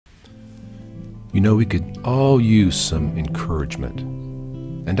You know, we could all use some encouragement.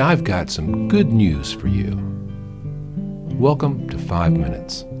 And I've got some good news for you. Welcome to 5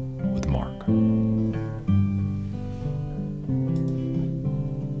 Minutes with Mark.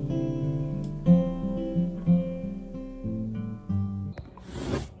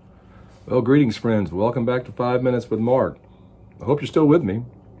 Well, greetings, friends. Welcome back to 5 Minutes with Mark. I hope you're still with me.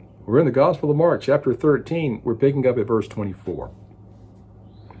 We're in the Gospel of Mark, chapter 13. We're picking up at verse 24.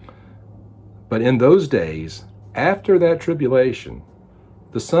 But in those days, after that tribulation,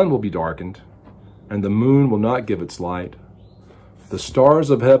 the sun will be darkened, and the moon will not give its light. The stars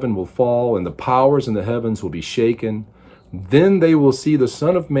of heaven will fall, and the powers in the heavens will be shaken. Then they will see the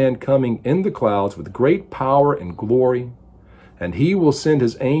Son of Man coming in the clouds with great power and glory. And he will send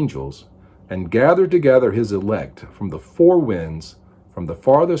his angels and gather together his elect from the four winds, from the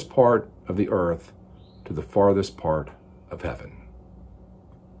farthest part of the earth to the farthest part of heaven.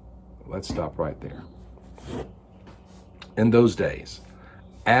 Let's stop right there. In those days,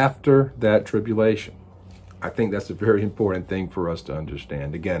 after that tribulation, I think that's a very important thing for us to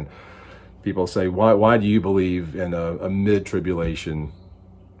understand. Again, people say, why do you believe in a mid-tribulation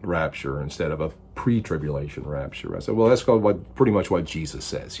rapture instead of a pre-tribulation rapture? I said, well, that's pretty much what Jesus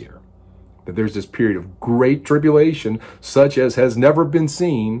says here. That there's this period of great tribulation, such as has never been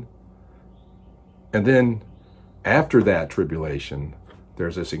seen. And then after that tribulation,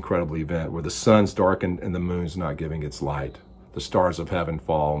 there's this incredible event where the sun's darkened and the moon's not giving its light. The stars of heaven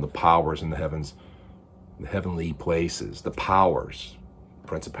fall, and the powers in the heavens, the heavenly places, the powers,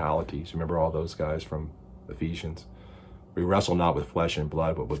 principalities. Remember all those guys from Ephesians? We wrestle not with flesh and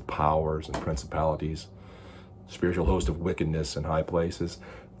blood, but with powers and principalities, spiritual host of wickedness in high places.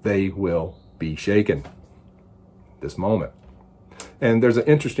 They will be shaken this moment. And there's an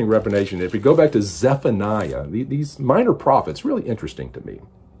interesting revelation. If we go back to Zephaniah, these minor prophets, really interesting to me.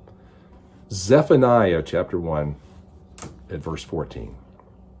 Zephaniah chapter 1 at verse 14.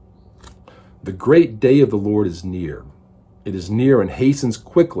 The great day of the Lord is near. It is near and hastens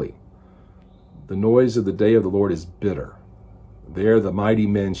quickly. The noise of the day of the Lord is bitter. There the mighty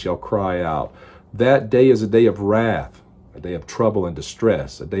men shall cry out. That day is a day of wrath, a day of trouble and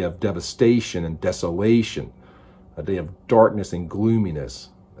distress, a day of devastation and desolation, a day of darkness and gloominess,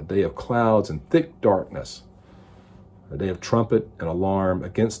 a day of clouds and thick darkness, a day of trumpet and alarm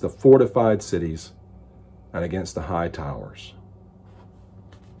against the fortified cities and against the high towers.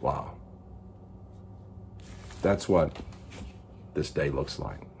 Wow. That's what this day looks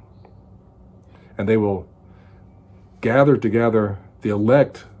like. And they will gather together the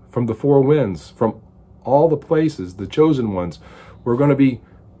elect from the four winds, from all the places, the chosen ones. We're going to be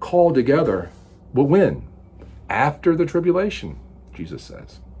called together. But when? After the tribulation, Jesus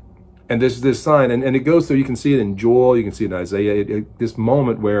says. And this sign, and it goes through, you can see it in Joel, you can see it in Isaiah, this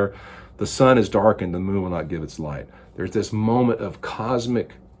moment where the sun is darkened, the moon will not give its light. There's this moment of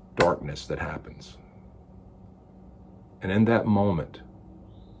cosmic darkness that happens. And in that moment,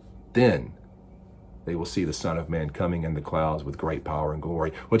 then they will see the Son of Man coming in the clouds with great power and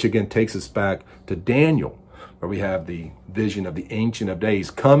glory, which again takes us back to Daniel, where we have the vision of the Ancient of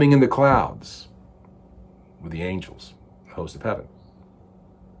Days coming in the clouds with the angels, the host of heaven.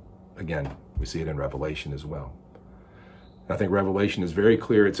 Again, we see it in Revelation as well. I think Revelation is very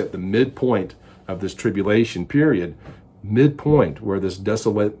clear. It's at the midpoint of this tribulation period, midpoint where this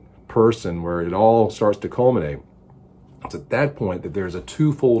desolate person, where it all starts to culminate. It's at that point that there's a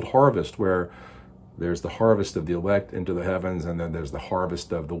twofold harvest, where there's the harvest of the elect into the heavens, and then there's the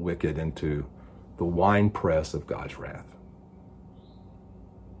harvest of the wicked into the winepress of God's wrath.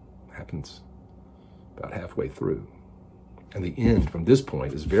 It happens about halfway through. And the end from this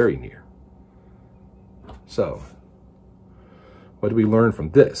point is very near. So, what do we learn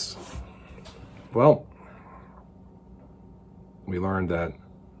from this? Well, we learned that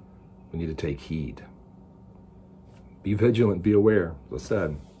we need to take heed. Be vigilant, be aware, as I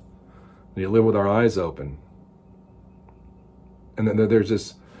said. We need to live with our eyes open. And then there's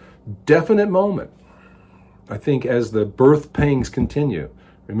this definite moment, I think, as the birth pangs continue.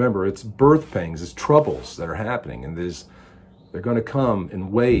 Remember, it's birth pangs, it's troubles that are happening, and they're going to come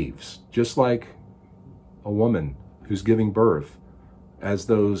in waves, just like a woman who's giving birth. As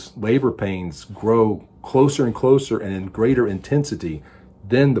those labor pains grow closer and closer and in greater intensity,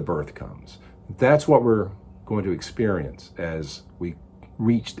 then the birth comes. That's what we're going to experience as we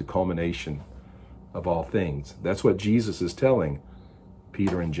reach the culmination of all things. That's what Jesus is telling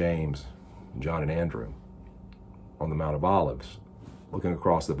Peter and James, John and Andrew on the Mount of Olives, looking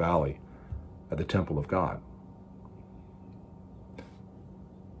across the valley at the temple of God.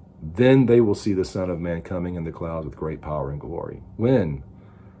 Then they will see the Son of Man coming in the clouds with great power and glory. When?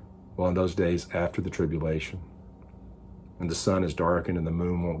 Well, in those days after the tribulation, and the sun is darkened and the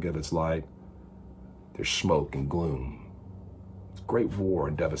moon won't give its light, there's smoke and gloom. It's great war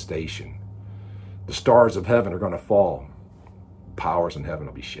and devastation. The stars of heaven are going to fall. Powers in heaven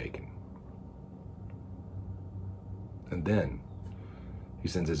will be shaken. And then he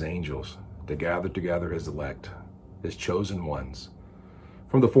sends his angels to gather together his elect, his chosen ones,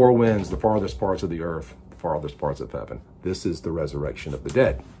 from the four winds, the farthest parts of the earth, the farthest parts of heaven. This is the resurrection of the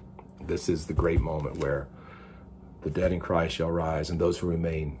dead. This is the great moment where the dead in Christ shall rise, and those who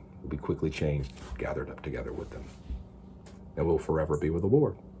remain will be quickly changed, gathered up together with them, and will forever be with the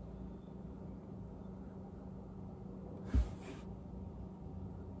Lord.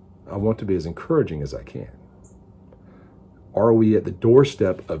 I want to be as encouraging as I can. Are we at the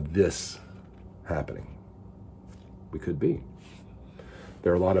doorstep of this happening? We could be.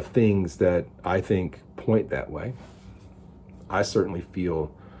 There are a lot of things that I think point that way. I certainly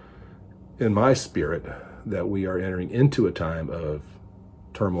feel in my spirit that we are entering into a time of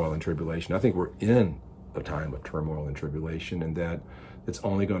turmoil and tribulation. I think we're in a time of turmoil and tribulation, and that it's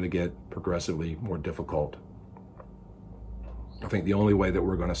only going to get progressively more difficult. I think the only way that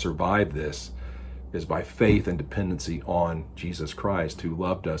we're going to survive this is by faith and dependency on Jesus Christ, who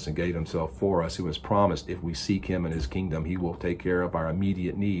loved us and gave himself for us, who has promised if we seek him and his kingdom, he will take care of our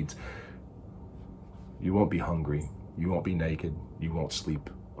immediate needs. You won't be hungry. You won't be naked. You won't sleep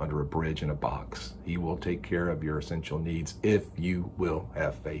under a bridge in a box. He will take care of your essential needs if you will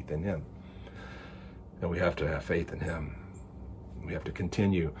have faith in him. And we have to have faith in him. We have to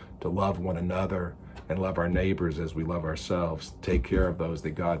continue to love one another and love our neighbors as we love ourselves. Take care of those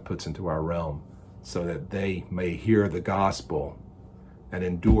that God puts into our realm so that they may hear the gospel and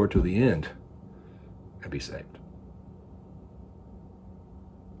endure to the end and be saved.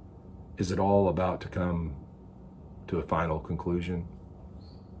 Is it all about to come to a final conclusion?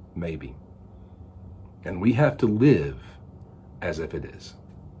 Maybe. And we have to live as if it is.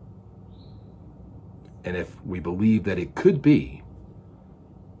 And if we believe that it could be,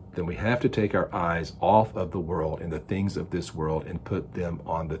 then we have to take our eyes off of the world and the things of this world and put them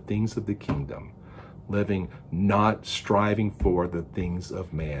on the things of the kingdom, living, not striving for the things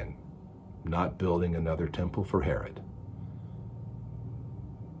of man, not building another temple for Herod,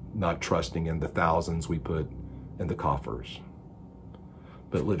 not trusting in the thousands we put in the coffers,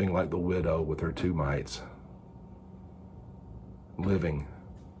 but living like the widow with her 2 mites, living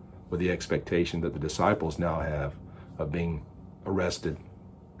with the expectation that the disciples now have of being arrested,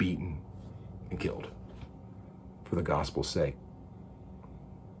 beaten, and killed for the gospel's sake.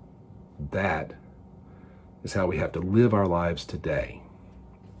 That is how we have to live our lives today.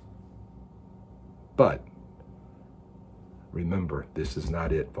 But remember, this is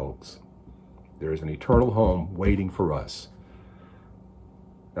not it, folks. There is an eternal home waiting for us.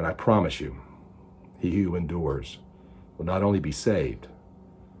 And I promise you, he who endures will not only be saved,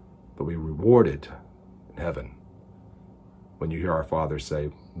 but be rewarded in heaven when you hear our Father say,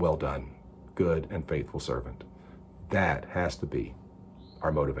 "Well done, good and faithful servant." That has to be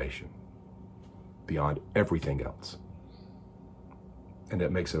our motivation beyond everything else. And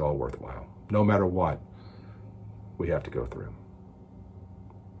it makes it all worthwhile, no matter what we have to go through.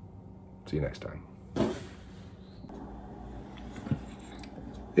 See you next time.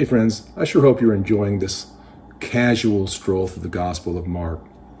 Hey friends, I sure hope you're enjoying this casual stroll through the Gospel of Mark.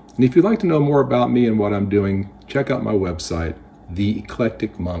 And if you'd like to know more about me and what I'm doing, check out my website,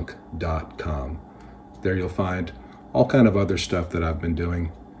 theeclecticmonk.com. There you'll find all kind of other stuff that I've been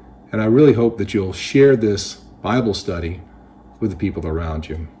doing. And I really hope that you'll share this Bible study with the people around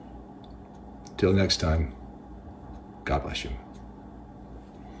you. Till next time, God bless you.